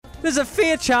There's a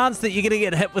fair chance that you're going to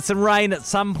get hit with some rain at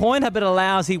some point, a bit of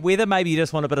lousy weather. Maybe you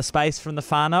just want a bit of space from the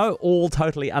whānau. All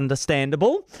totally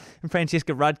understandable. And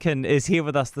Francesca Rudkin is here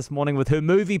with us this morning with her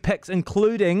movie picks,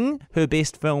 including her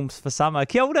best films for summer.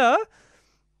 Kia ora.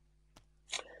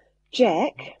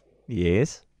 Jack.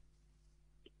 Yes?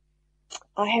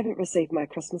 I haven't received my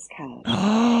Christmas card.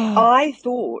 I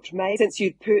thought, maybe since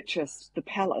you'd purchased the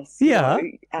Palace, you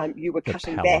were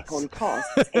cutting back on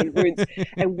costs and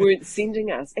weren't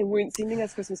sending us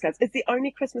Christmas cards. It's the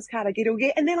only Christmas card I get all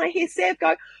year. And then I hear Sav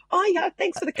go, "Oh yeah,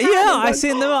 thanks for the card." Yeah,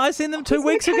 I sent them 2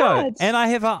 weeks ago, and I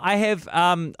have a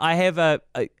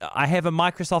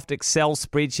Microsoft Excel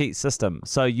spreadsheet system.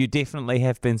 So you definitely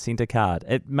have been sent a card.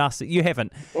 It must. You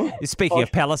haven't. Speaking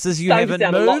of palaces, you haven't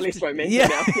moved. A lot less romantic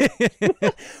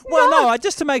now. Well, no,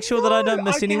 just to make sure that I don't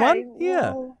miss anyone.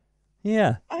 Yeah. Well,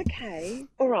 yeah. Okay.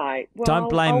 All right. Well, don't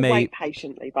blame I'll me. Wait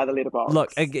patiently by the letterbox.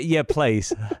 Look, yeah,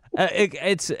 please.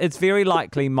 It's very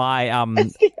likely my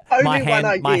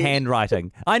my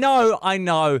handwriting. I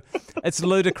know. It's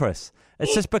ludicrous.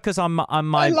 It's just because I'm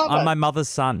my mother's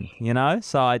son, you know.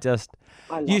 So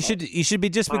you should be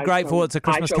grateful it's a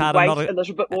Christmas card and not a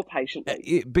little bit more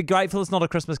patiently. Be grateful it's not a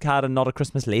Christmas card and not a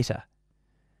Christmas letter.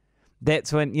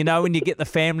 That's when when you get the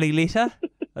family letter.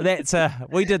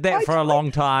 We did that for a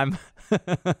long time.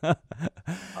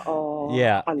 Oh,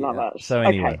 yeah, I love it. So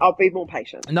anyway, okay, I'll be more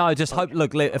patient. No, just hope.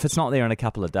 Look, if it's not there in a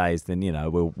couple of days, then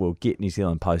we'll get New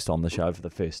Zealand Post on the show for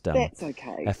the first. That's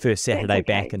okay. Our first Saturday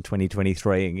back in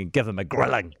 2023, and give them a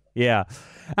grilling. Yeah.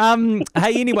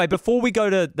 Hey, anyway, before we go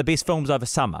to the best films over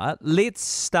summer, let's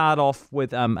start off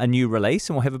with a new release,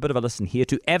 and we'll have a bit of a listen here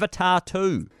to Avatar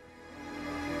 2.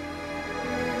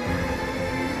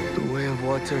 The way of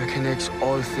water connects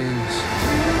all things.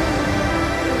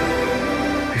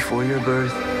 Before your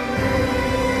birth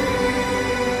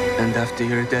and after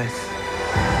your death.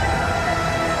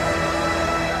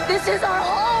 This is our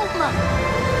home!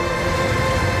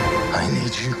 I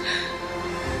need you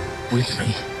with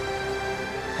me.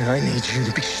 And I need you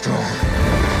to be strong.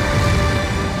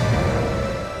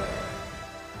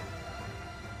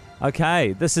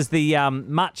 Okay, this is the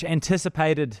much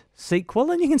anticipated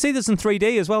sequel, and you can see this in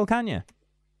 3D as well, can't you?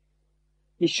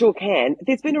 You sure can.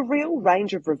 There's been a real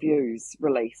range of reviews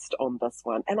released on this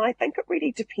one, and I think it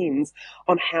really depends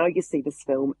on how you see this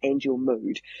film and your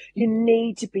mood. You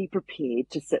need to be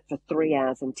prepared to sit for 3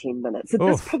 hours and 10 minutes. So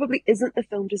this probably isn't the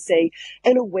film to see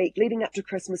in a week leading up to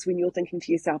Christmas when you're thinking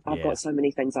to yourself, I've got so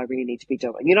many things I really need to be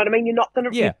doing. You know what I mean? You're not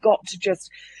going to, you've got to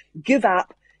just give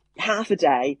up half a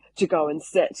day to go and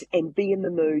sit and be in the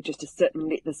mood just to sit and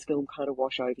let this film kind of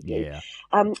wash over you. Yeah.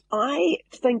 I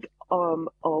think of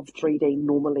 3D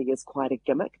normally as quite a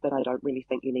gimmick that I don't really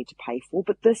think you need to pay for,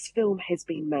 but this film has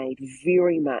been made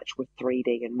very much with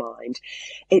 3D in mind.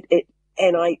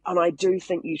 And I do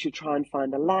think you should try and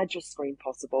find the largest screen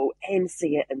possible and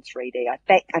see it in 3D.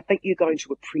 I think you're going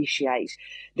to appreciate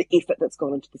the effort that's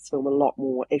gone into this film a lot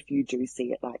more if you do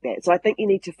see it like that. So I think you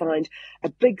need to find a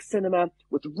big cinema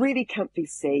with really comfy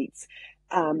seats.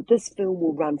 This film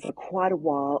will run for quite a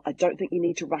while. I don't think you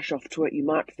need to rush off to it. You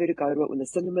might prefer to go to it when the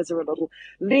cinemas are a little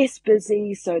less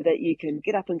busy so that you can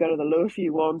get up and go to the loo if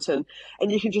you want, and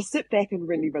you can just sit back and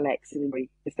really relax and enjoy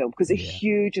the film, because a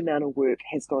huge amount of work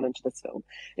has gone into this film.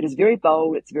 It is very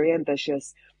bold. It's very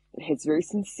ambitious. It has very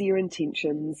sincere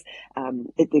intentions.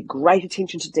 The great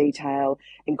attention to detail,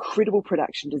 incredible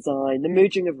production design, the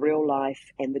merging of real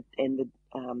life and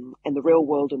the real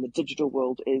world and the digital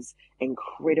world is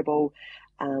incredible.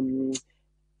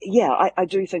 I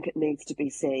do think it needs to be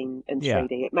seen in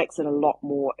 3D. It makes it a lot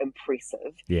more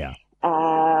impressive. Yeah.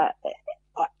 I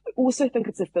also think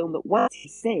it's a film that once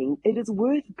you've seen, it is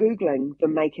worth Googling the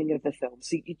making of the film,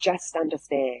 so you just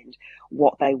understand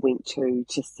what they went to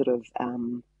sort of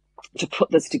to put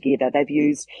this together. They've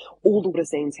used all the water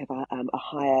scenes have a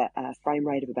higher frame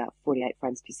rate of about 48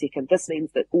 frames per second. This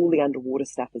means that all the underwater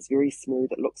stuff is very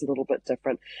smooth. It looks a little bit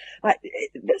different.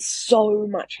 So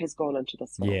much has gone into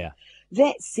this film. Yeah.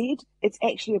 That said, it's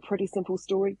actually a pretty simple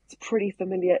story. It's pretty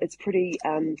familiar. It's pretty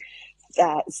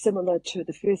similar to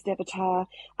the first Avatar.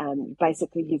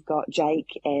 Basically, you've got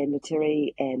Jake and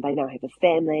Neytiri, and they now have a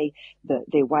family.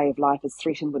 Their way of life is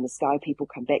threatened when the Sky People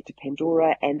come back to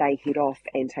Pandora, and they head off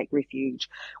and take refuge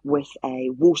with a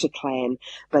water clan.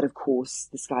 But of course,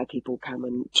 the Sky People come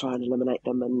and try and eliminate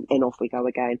them, and off we go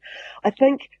again. I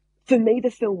think, for me, the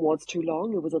film was too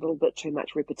long. There was a little bit too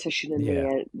much repetition in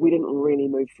there. We didn't really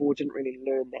move forward, didn't really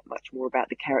learn that much more about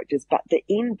the characters. But the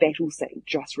end battle scene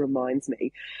just reminds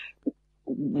me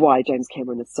why James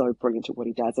Cameron is so brilliant at what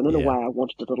he does. And in a way, I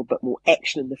wanted a little bit more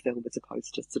action in the film as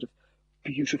opposed to sort of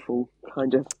beautiful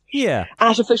kind of Yeah.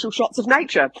 artificial shots of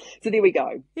nature. So there we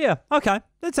go. Yeah, okay.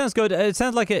 That sounds good. It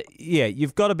sounds like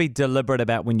you've got to be deliberate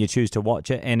about when you choose to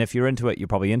watch it, and if you're into it, you're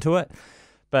probably into it.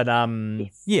 But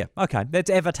Yes. yeah, okay. That's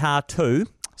Avatar 2.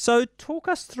 So talk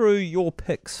us through your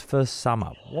picks for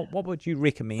summer. What would you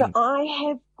recommend? So I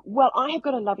have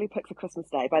got a lovely pick for Christmas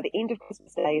Day. By the end of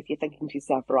Christmas Day, if you're thinking to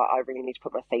yourself, right, I really need to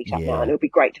put my feet up now, Yeah. and it would be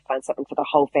great to find something for the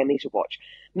whole family to watch.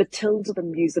 Matilda the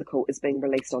Musical is being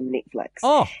released on Netflix.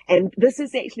 Oh, And this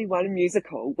is actually one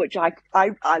musical which I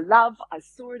love. I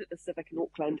saw it at the Civic in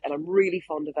Auckland, and I'm really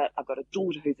fond of it. I've got a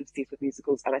daughter who's obsessed with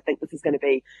musicals, and I think this is going to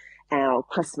be our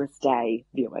Christmas Day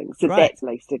viewing. So Right. that's at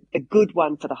least a good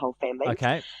one for the whole family.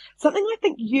 okay. Something I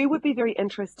think you would be very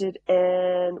interested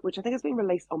in, which I think has been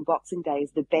released on Boxing Day,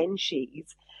 is The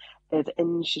Banshees of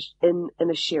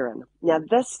Inisherin. Now,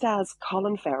 this stars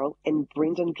Colin Farrell and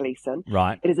Brendan Gleeson.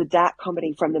 Right. It is a dark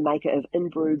comedy from the maker of In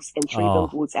Bruges and Three Oh.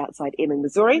 Billboards Outside Ebbing,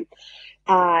 Missouri.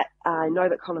 I know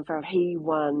that Colin Farrell, he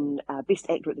won Best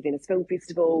Actor at the Venice Film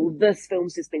Festival. This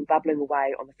film's just been bubbling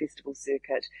away on the festival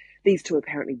circuit. These two are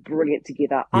apparently brilliant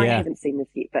together. I Yeah. haven't seen this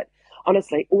yet, but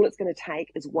honestly, all it's going to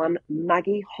take is one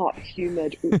muggy, hot,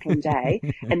 humid Auckland day,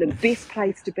 and the best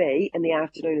place to be in the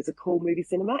afternoon is a cool movie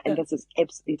cinema, and this is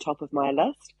absolutely top of my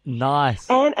list. Nice.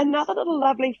 And another little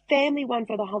lovely family one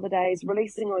for the holidays,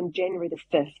 releasing on January the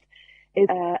 5th, is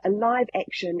a live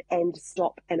action and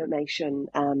stop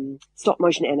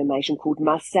motion animation called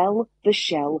Marcel the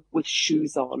Shell with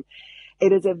Shoes On.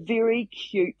 It is a very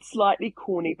cute, slightly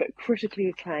corny, but critically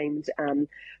acclaimed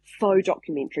faux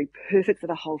documentary, perfect for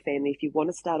the whole family. If you want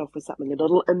to start off with something a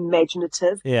little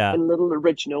imaginative Yeah. and a little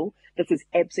original, this is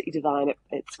absolutely divine.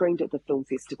 It screened at the film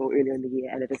festival earlier in the year,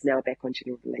 and it is now back on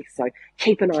general release. So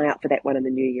keep an eye out for that one in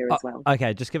the new year as well.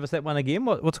 Okay, just give us that one again.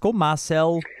 What's it called?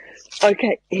 Marcel?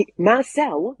 Okay,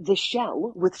 Marcel the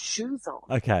Shell with Shoes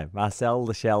On. Okay, Marcel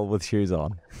the Shell with shoes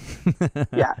on.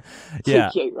 Yeah, too Yeah.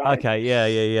 cute, right? Okay,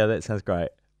 yeah. That sounds great.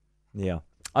 Yeah.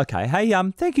 Okay. Hey,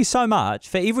 thank you so much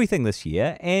for everything this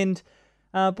year. And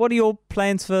what are your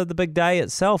plans for the big day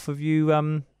itself? Have you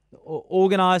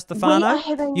organised the We are whānau?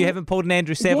 having- You haven't pulled an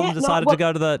Andrew Saville and Yeah, no, decided well- to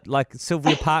go to the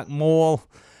Sylvia Park Mall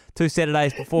 2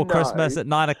 Saturdays before No. Christmas at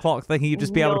 9 o'clock, thinking you'd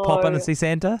just be able to pop in No. and see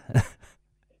Santa?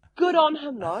 Good on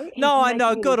him, though. He's No, I know,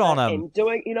 making good on effort him. And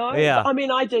doing, Yeah. I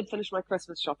mean, I did finish my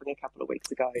Christmas shopping a couple of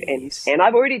weeks ago, Yes. and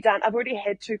I've already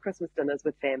had 2 Christmas dinners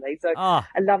with family. So Ah,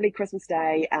 a lovely Christmas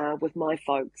day with my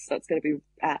folks. So it's going to be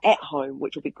at home,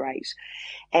 which will be great.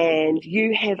 And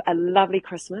you have a lovely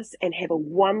Christmas and have a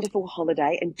wonderful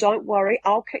holiday. And don't worry,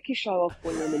 I'll kick your show off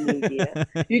for you in the new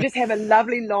year. You just have a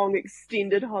lovely, long,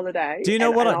 extended holiday. do you know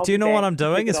and what? I'll Do you be know what back I'm to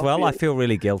doing kick it as off well? for I you. feel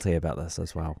really guilty about this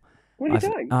as well. What are you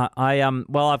doing?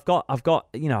 Well, I've got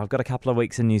a couple of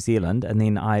weeks in New Zealand, and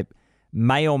then I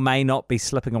may or may not be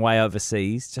slipping away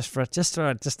overseas just for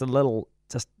a little,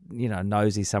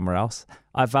 nosy somewhere else.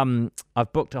 I've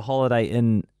booked a holiday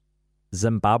in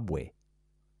Zimbabwe.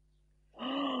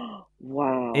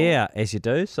 Wow. Yeah, as you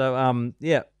do. So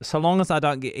so long as I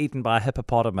don't get eaten by a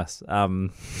hippopotamus,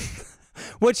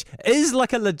 which is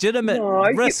like a legitimate No,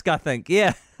 you- risk, I think.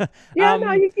 Yeah. Yeah,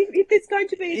 no, there's going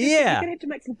to be. Yeah. You're going to have to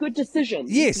make some good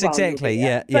decisions. Yes, while you're exactly.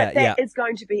 there. Yeah, But yeah. that is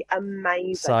going to be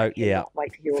amazing. So, I yeah, cannot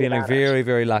wait to hear all Feeling about very, it.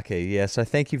 very lucky. Yeah. So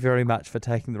thank you very much for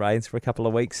taking the reins for a couple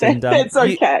of weeks. And That's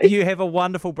okay. You have a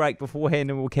wonderful break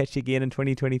beforehand, and we'll catch you again in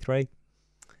 2023.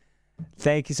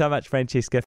 Thank you so much, Francesca.